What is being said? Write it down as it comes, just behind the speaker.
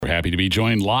happy to be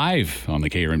joined live on the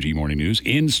KRMG Morning News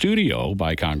in studio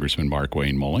by Congressman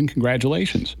Markwayne Mullin.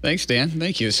 Congratulations. Thanks, Dan.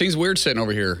 Thank you. It seems weird sitting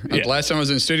over here. Yeah. The last time I was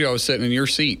in the studio, I was sitting in your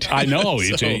seat. I know.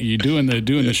 So, you're doing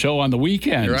the show on the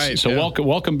weekends. Right. So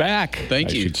welcome back.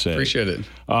 Thank you. Appreciate it.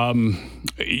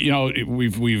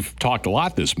 We've talked a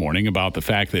lot this morning about the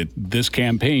fact that this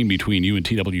campaign between you and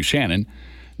T.W. Shannon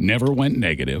never went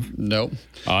negative. Nope.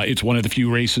 It's one of the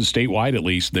few races statewide, at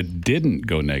least, that didn't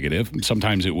go negative.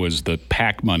 Sometimes it was the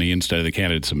PAC money instead of the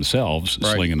candidates themselves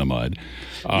slinging the mud.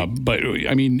 But,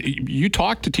 I mean, you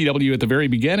talked to TW at the very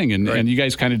beginning, and you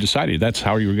guys kind of decided that's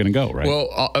how you were going to go, right?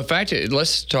 Well, in fact,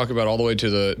 let's talk about all the way to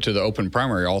the open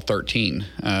primary, all 13.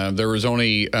 There was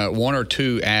only one or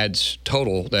two ads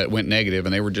total that went negative,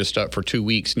 and they were just up for 2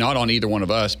 weeks, not on either one of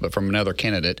us, but from another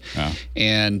candidate.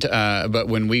 But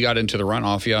when we got into the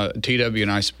runoff, TW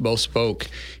and I both spoke,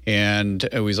 and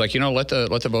we was like, let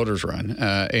the voters run.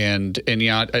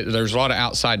 There's a lot of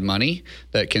outside money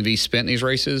that can be spent in these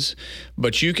races,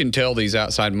 but you can tell these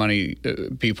outside money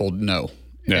people no.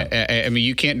 Yeah. I mean,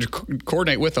 you can't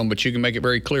coordinate with them, but you can make it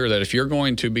very clear that if you're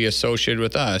going to be associated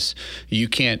with us, you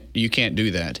can't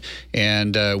do that.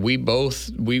 And we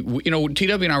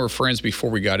TW and I were friends before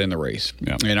we got in the race,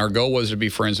 and our goal was to be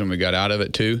friends when we got out of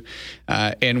it too.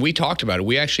 And we talked about it.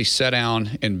 We actually sat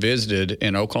down and visited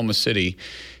in Oklahoma City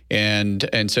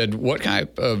and said, what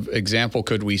type of example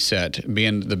could we set,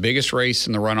 being the biggest race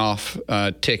in the runoff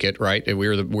ticket, right?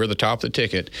 We're the top of the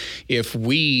ticket. If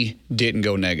we didn't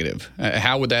go negative,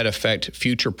 how would that affect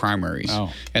future primaries?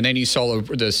 Oh. And then you saw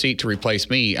the seat to replace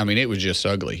me. I mean, it was just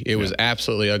ugly. It was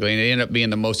absolutely ugly. And it ended up being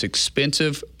the most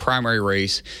expensive primary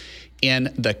race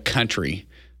in the country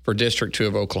for District 2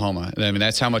 of Oklahoma. I mean,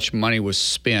 that's how much money was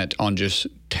spent on just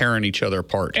tearing each other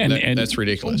apart. And that's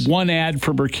ridiculous. One ad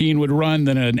for Burkeen would run,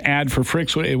 then an ad for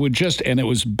Fricks would. It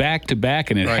was back to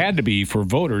back, and it had to be, for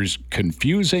voters,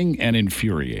 confusing and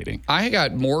infuriating. I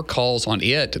got more calls on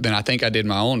it than I think I did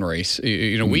my own race.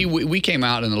 We came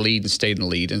out in the lead and stayed in the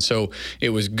lead, and so it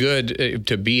was good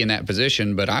to be in that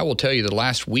position. But I will tell you, the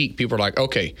last week, people are like,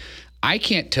 okay, I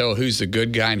can't tell who's the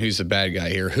good guy and who's the bad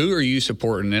guy here. Who are you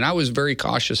supporting? And I was very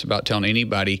cautious about telling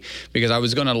anybody, because I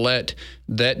was going to let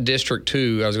that District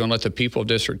 2, I was going to let the people of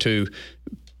District 2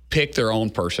 pick their own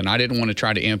person. I didn't want to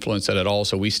try to influence that at all,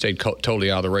 so we stayed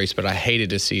totally out of the race, but I hated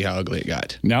to see how ugly it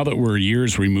got. Now that we're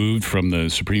years removed from the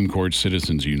Supreme Court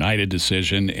Citizens United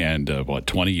decision and,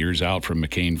 20 years out from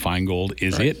McCain-Feingold,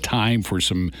 is it time for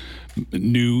some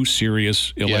new,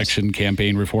 serious election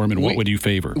campaign reform, and what would you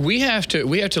favor? We have to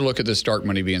look at this dark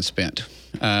money being spent.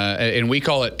 And we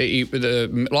call it, a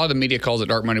lot of the media calls it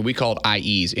dark money. We call it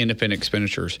IEs, independent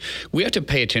expenditures. We have to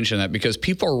pay attention to that, because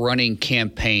people are running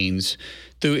campaigns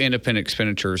through independent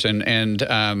expenditures. And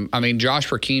I mean, Josh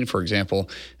Burkeen, for example,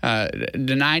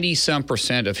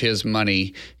 90-some% of his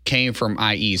money came from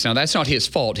IEs. Now, that's not his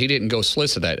fault. He didn't go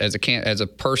solicit that. As a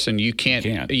person, you can't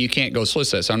go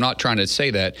solicit that. So I'm not trying to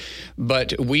say that,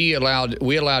 but we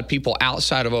allowed people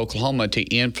outside of Oklahoma to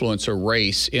influence a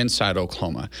race inside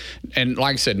Oklahoma. And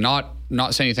like I said, not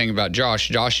saying anything about Josh.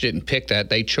 Josh didn't pick that.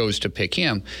 They chose to pick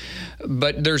him.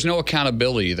 But there's no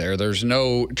accountability there. There's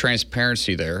no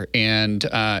transparency there. And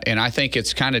I think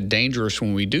it's kind of dangerous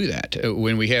when we do that.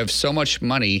 When we have so much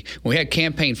money, we had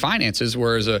campaign finances,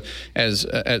 whereas as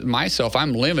myself,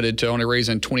 I'm limited to only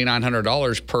raising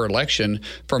 $2,900 per election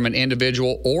from an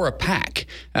individual or a PAC.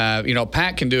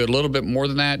 PAC can do a little bit more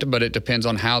than that, but it depends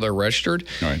on how they're registered.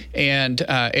 Right.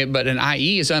 But an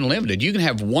IE is unlimited. You can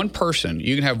have one person,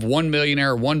 you can have one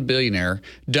millionaire, one billionaire,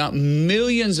 dump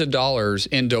millions of dollars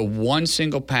into one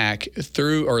single PAC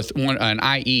through an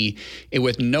IE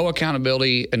with no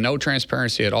accountability and no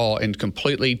transparency at all, and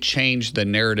completely change the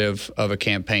narrative of a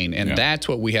campaign. And that's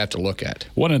what we have to look at.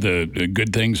 One of the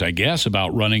good things, I guess,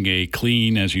 about running a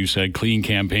clean, as you said, clean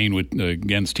campaign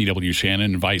against T.W.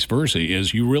 Shannon and vice versa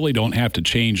is you really don't have to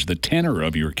change the tenor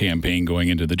of your campaign going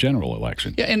into the general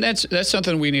election. Yeah, and that's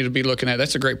something we need to be looking at.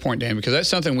 That's a great point, Dan, because that's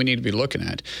something we need to be looking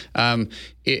at.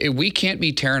 We can't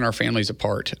be tearing our families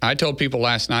apart. I told people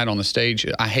last night on the stage,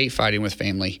 I hate fighting with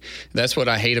family. That's what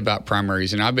I hate about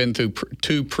primaries. And I've been through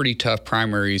two pretty tough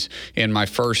primaries in my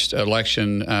first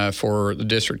election for the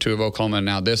District 2 of Oklahoma, and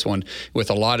now this one,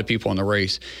 with a lot of people in the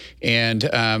race. And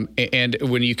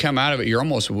when you come out of it, you're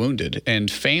almost wounded. And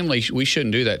family, we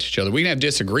shouldn't do that to each other. We can have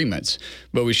disagreements,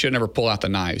 but we should never pull out the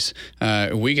knives.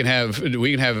 We can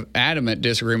have adamant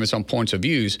disagreements on points of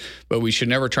views, but we should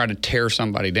never try to tear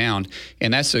somebody down.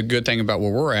 And that's the good thing about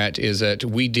where we're at, is that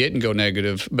we didn't go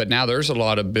negative, but now there's a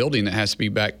lot of building that has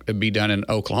to be done in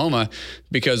Oklahoma,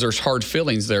 because there's hard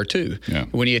feelings there too. Yeah.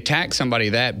 When you attack somebody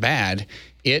that bad,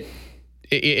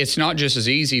 it's not just as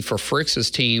easy for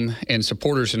Frick's team and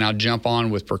supporters to now jump on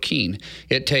with Burkeen.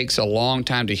 It takes a long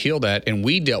time to heal that, and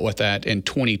we dealt with that in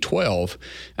 2012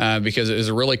 because it was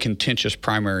a really contentious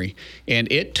primary,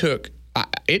 and it took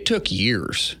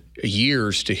years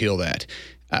to heal that.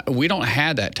 We don't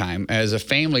have that time. As a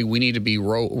family, we need to be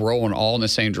rolling all in the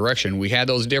same direction. We had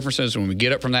those differences when we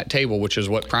get up from that table, which is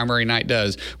what primary night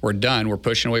does. We're done. We're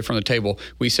pushing away from the table.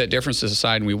 We set differences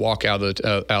aside and we walk out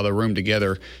of the room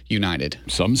together, united.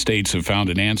 Some states have found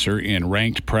an answer in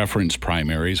ranked preference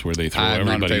primaries where they throw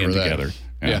everybody in together.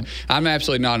 Yeah, I'm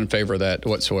absolutely not in favor of that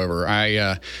whatsoever.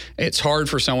 It's hard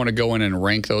for someone to go in and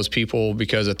rank those people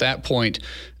because at that point,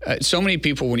 so many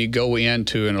people, when you go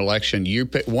into an election,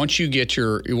 once you get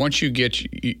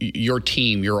your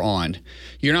team, you're on.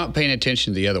 You're not paying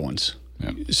attention to the other ones.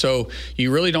 Yeah. So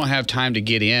you really don't have time to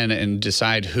get in and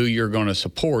decide who you're going to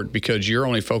support because you're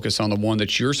only focused on the one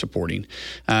that you're supporting.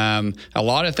 A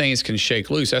lot of things can shake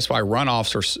loose. That's why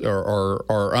runoffs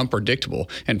are unpredictable.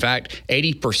 In fact,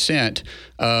 80%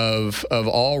 of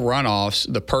all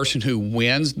runoffs, the person who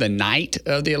wins the night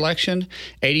of the election,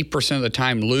 80% of the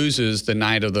time loses the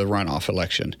night of the runoff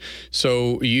election.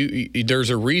 So there's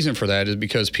a reason for that is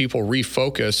because people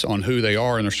refocus on who they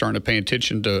are and they're starting to pay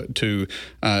attention to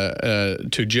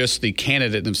just the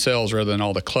candidate themselves rather than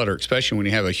all the clutter, especially when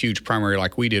you have a huge primary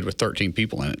like we did with 13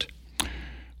 people in it.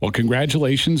 Well,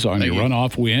 congratulations on your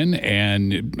runoff win.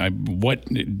 And what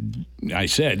I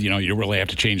said, you really have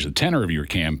to change the tenor of your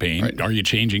campaign. Right. Are you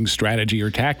changing strategy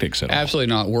or tactics at all?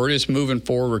 Absolutely not. We're just moving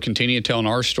forward. We're continuing telling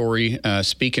our story,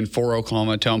 speaking for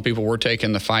Oklahoma, telling people we're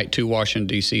taking the fight to Washington,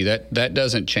 D.C. That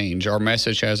doesn't change. Our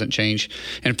message hasn't changed.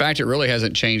 In fact, it really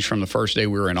hasn't changed from the first day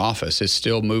we were in office. It's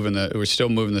still moving. We're still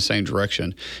moving the same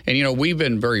direction. And, we've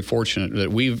been very fortunate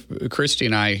that Christy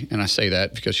and I say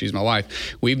that because she's my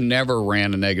wife, we've never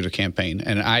ran a negative campaign.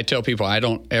 And I tell people I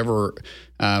don't ever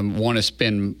want to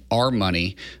spend our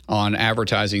money on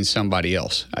advertising somebody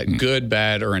else, good,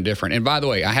 bad, or indifferent. And by the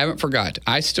way, I haven't forgot.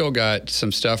 I still got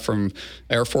some stuff from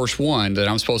Air Force One that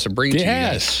I'm supposed to bring to you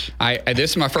guys.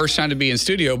 This is my first time to be in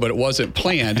studio, but it wasn't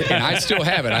planned, and I still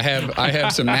have it. I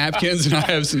have some napkins and I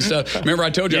have some stuff. Remember,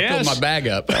 I told you I filled my bag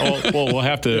up. Well, we'll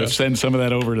have to send some of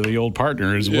that over to the old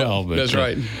partner as well. But, that's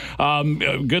right.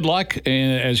 Good luck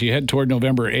as you head toward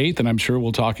November 8th, and I'm sure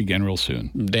we'll talk again real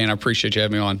soon. Dan, I appreciate you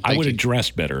having me on. I would have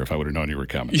dressed better if I would have known you were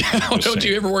coming. Don't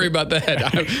you ever worry about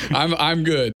that. I'm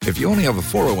good. If you only have a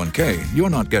 401k, you're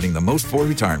not getting the most for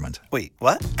retirement. Wait,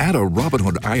 what? Add a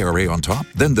Robinhood IRA on top,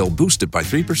 then they'll boost it by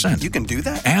 3%. You can do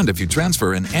that? And if you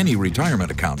transfer in any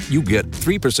retirement account, you get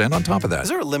 3% on top of that. Is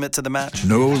there a limit to the match?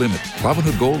 No limit.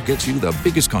 Robinhood Gold gets you the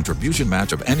biggest contribution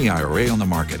match of any IRA on the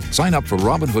market. Sign up for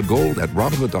Robinhood Gold at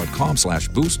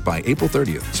Robinhood.com/boost by April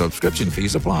 30th. Subscription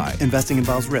fees apply. Investing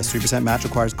involves risk. 3% match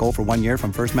requires gold for 1 year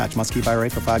from first match. Must keep IRA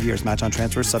for 5 years. Match on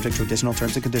transfers subject to additional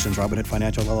terms and conditions. Robinhood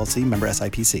Financial LLC, member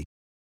SIPC.